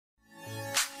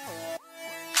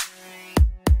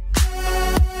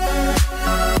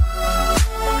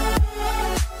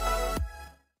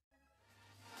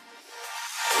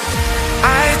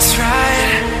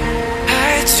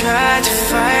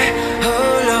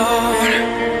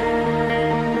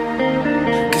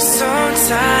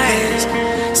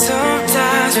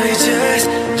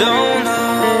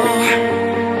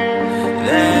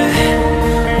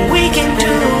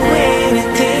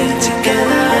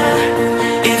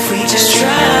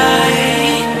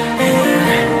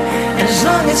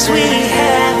as we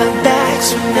have our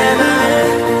backs, whenever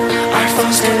our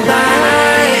phones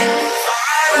combine.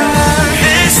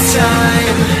 This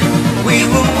time we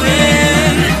will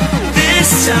win.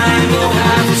 This time we'll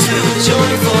have to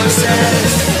join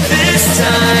forces. This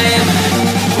time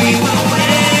we will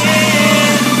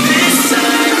win. This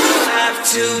time we'll have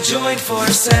to join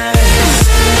forces.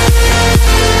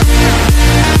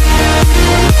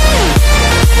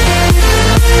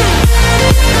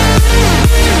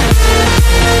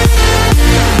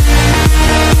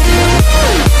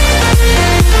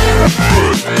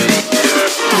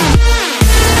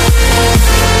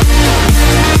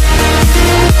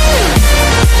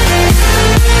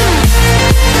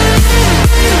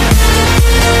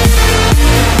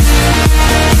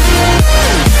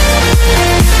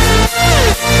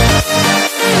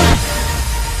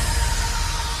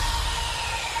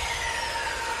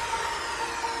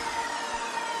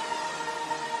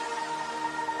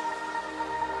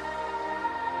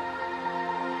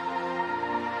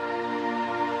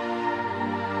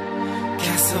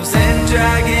 Castles and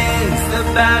dragons, the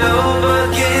battle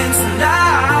begins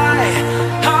tonight.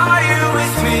 Are you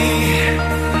with me?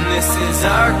 This is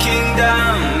our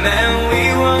kingdom and we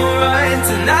won't run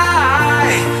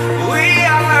tonight. We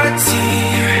are a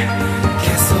team.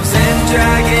 Castles and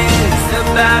dragons, the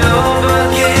battle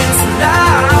begins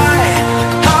tonight.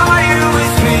 Are you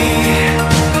with me?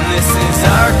 This is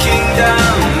our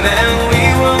kingdom and we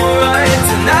won't run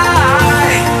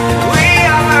tonight. We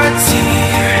are a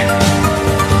team.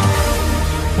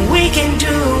 We can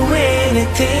do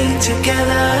anything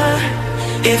together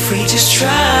if we just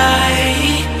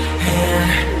try.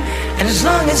 And as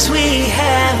long as we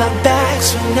have our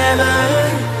backs, whenever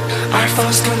our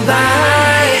foes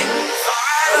combine.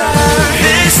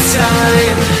 This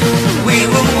time we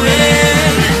will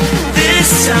win. This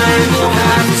time we'll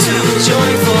have to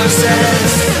join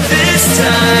forces. This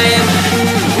time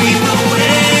we will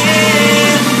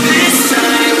win. This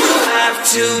time we'll have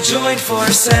to join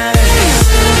forces.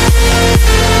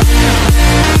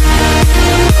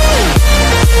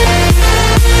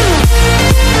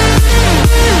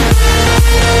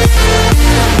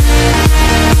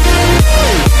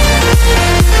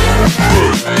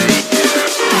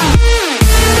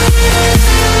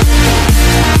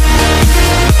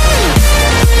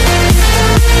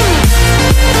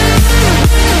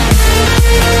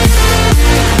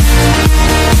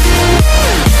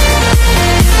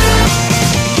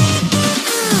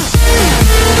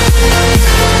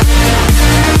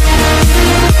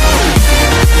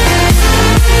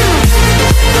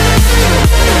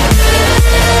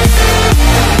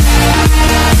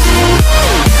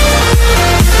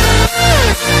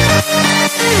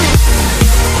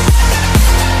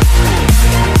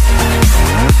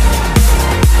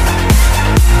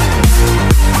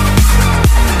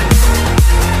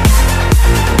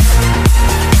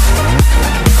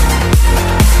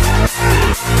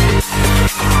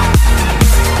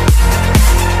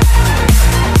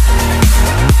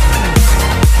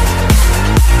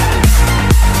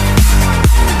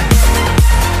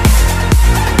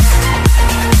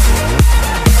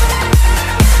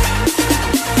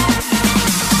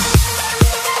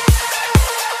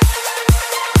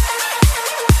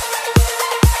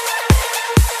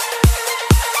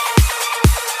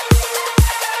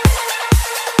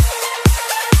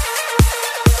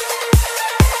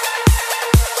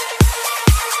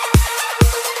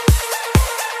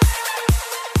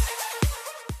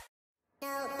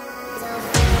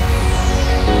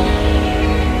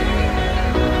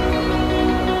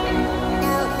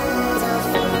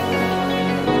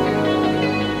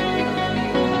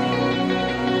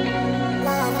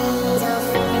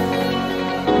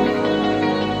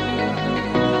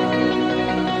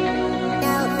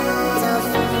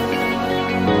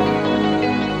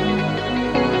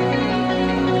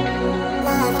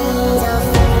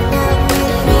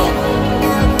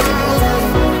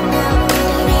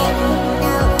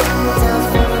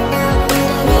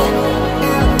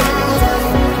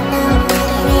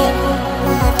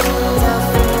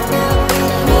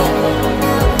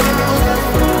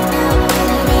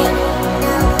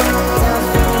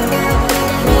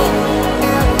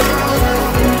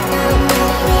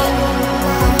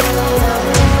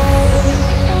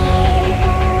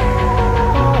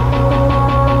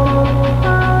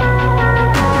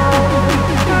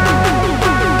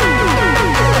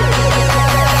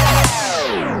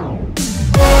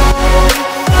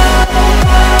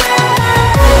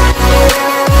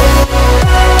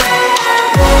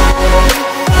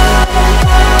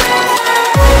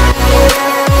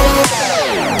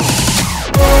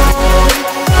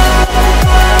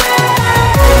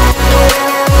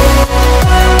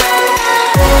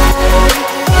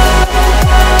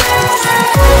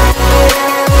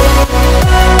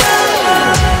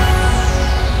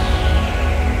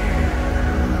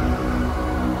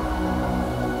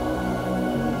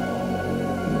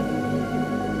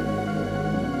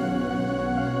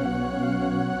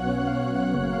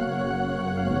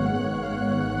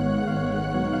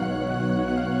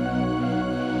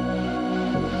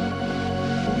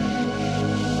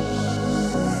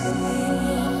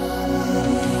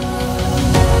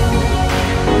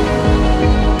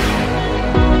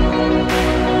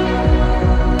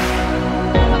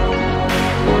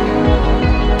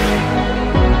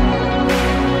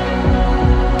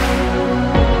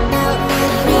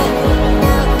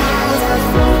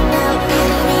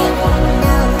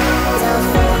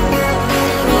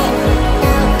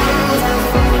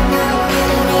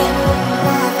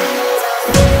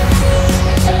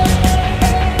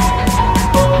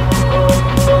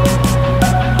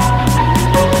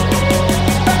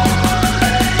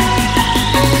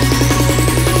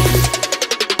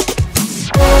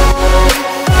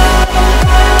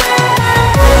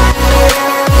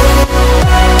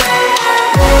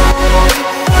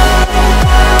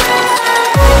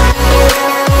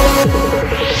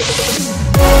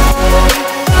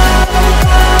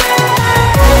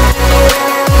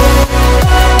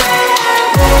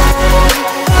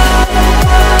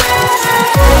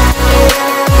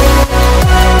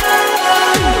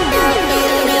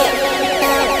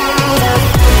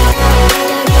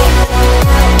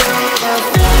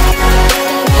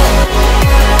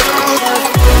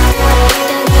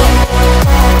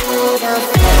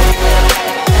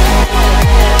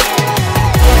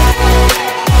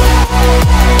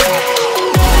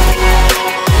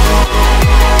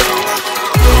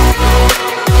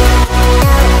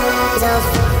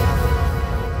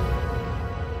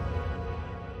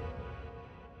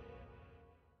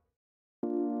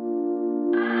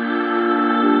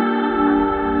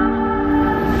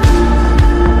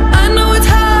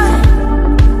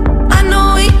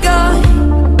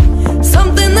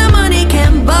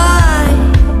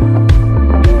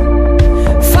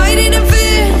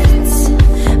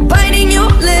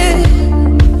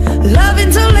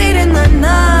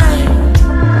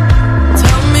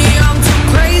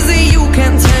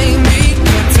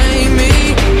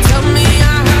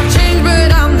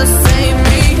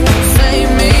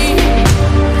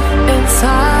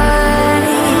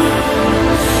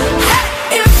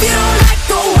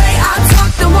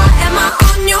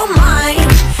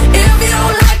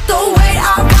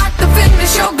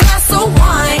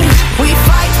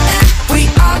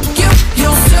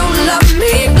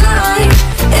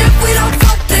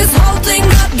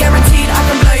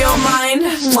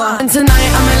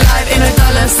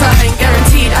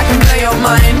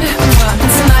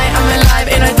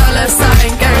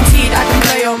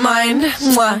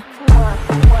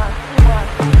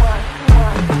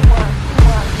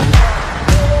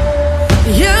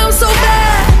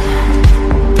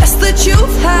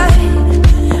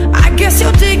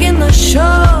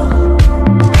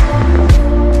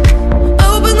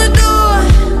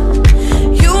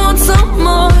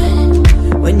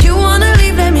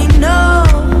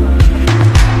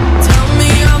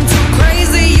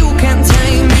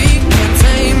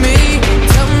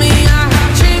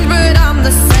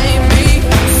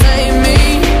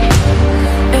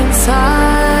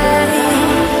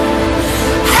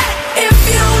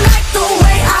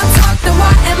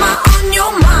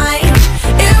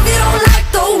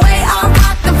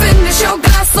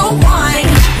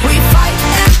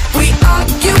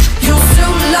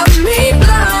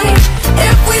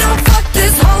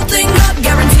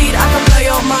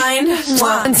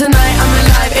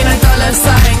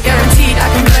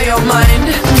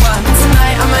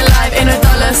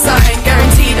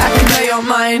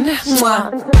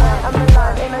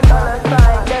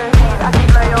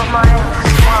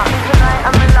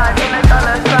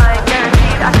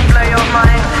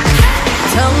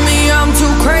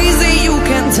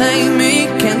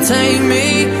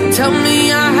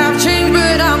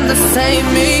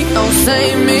 will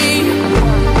save me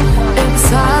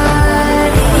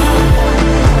inside.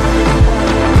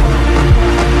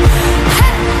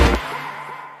 Hey!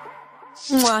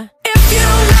 If you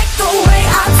don't like the way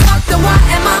I talk, then why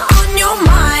am I on your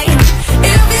mind?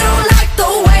 If you don't like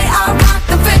the way I rock,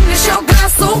 then finish your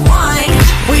glass of wine.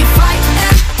 We fight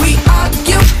and we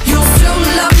argue, you still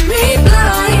love me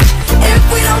blind. If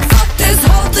we don't fuck this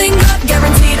whole thing up,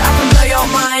 guaranteed I can blow your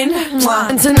mind.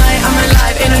 And tonight I'm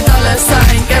alive in a dollar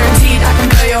sign, guaranteed I can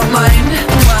blow your mind.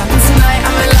 And tonight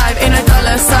I'm alive in a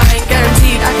dollar sign,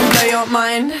 guaranteed I can blow your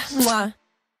mind.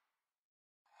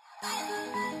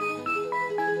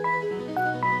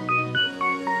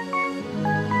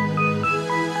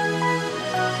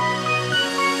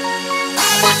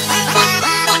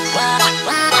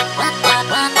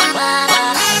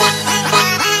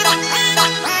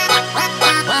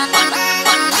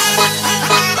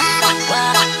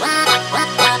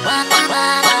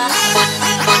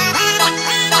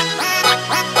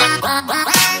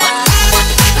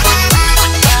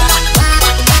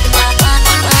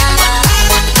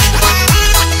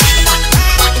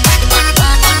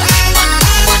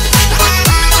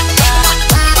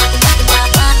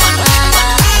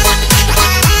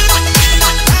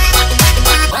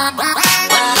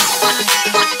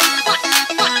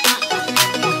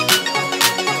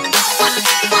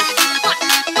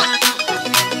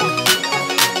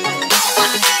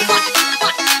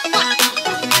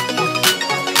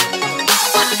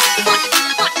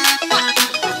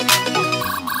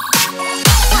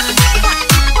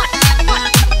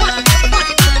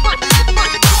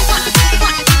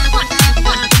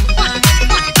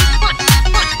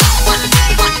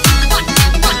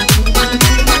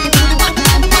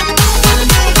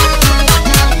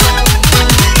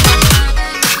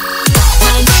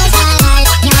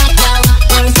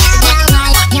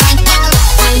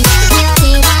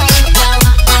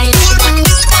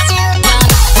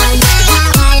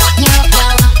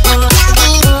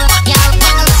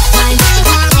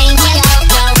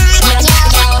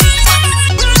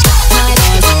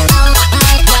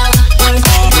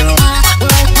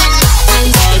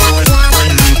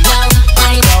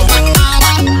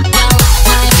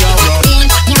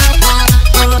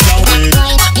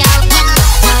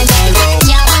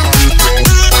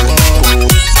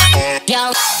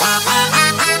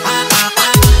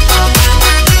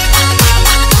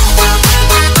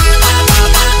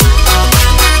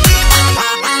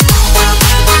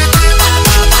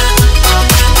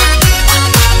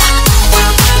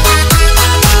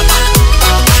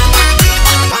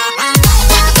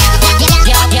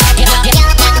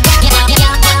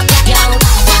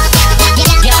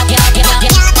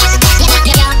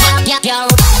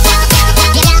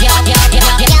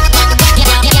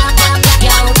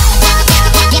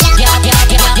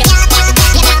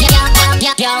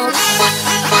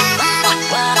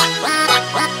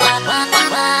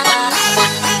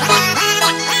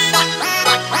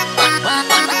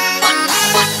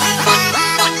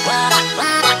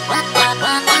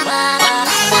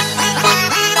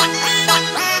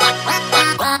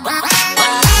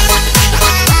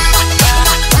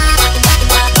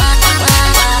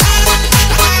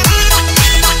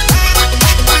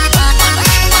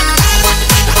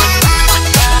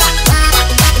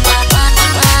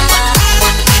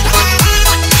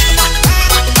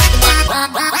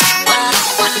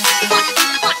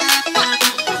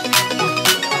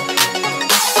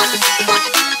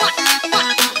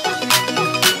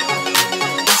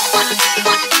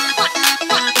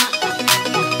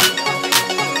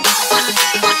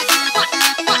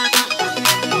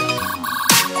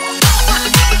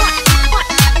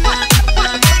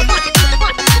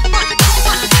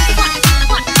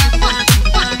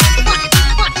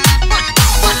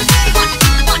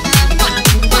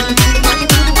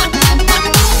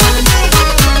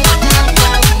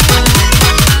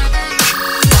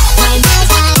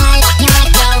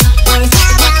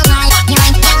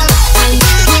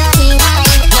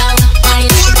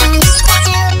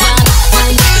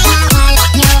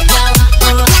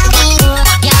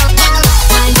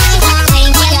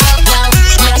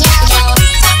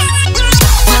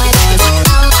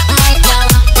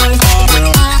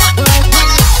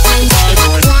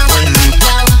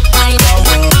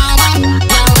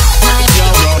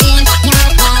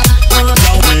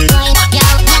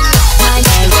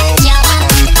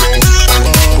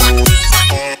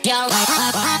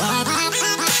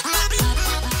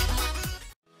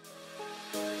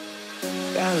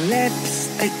 Our lips,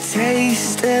 they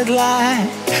tasted like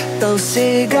those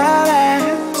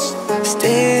cigarettes.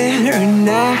 Staring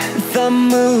at the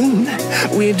moon,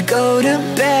 we'd go to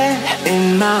bed.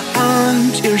 In my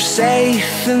arms, you're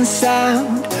safe and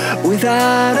sound.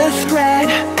 without a threat,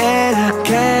 and I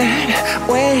can't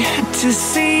wait to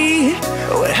see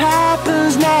what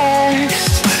happens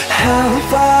next. How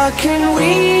far can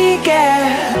we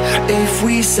get if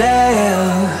we sail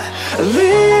a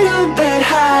little bit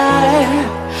high,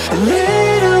 a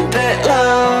little bit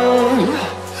low?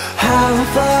 How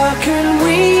far can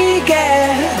we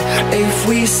get if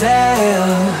we sail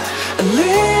a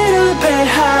little bit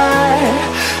high?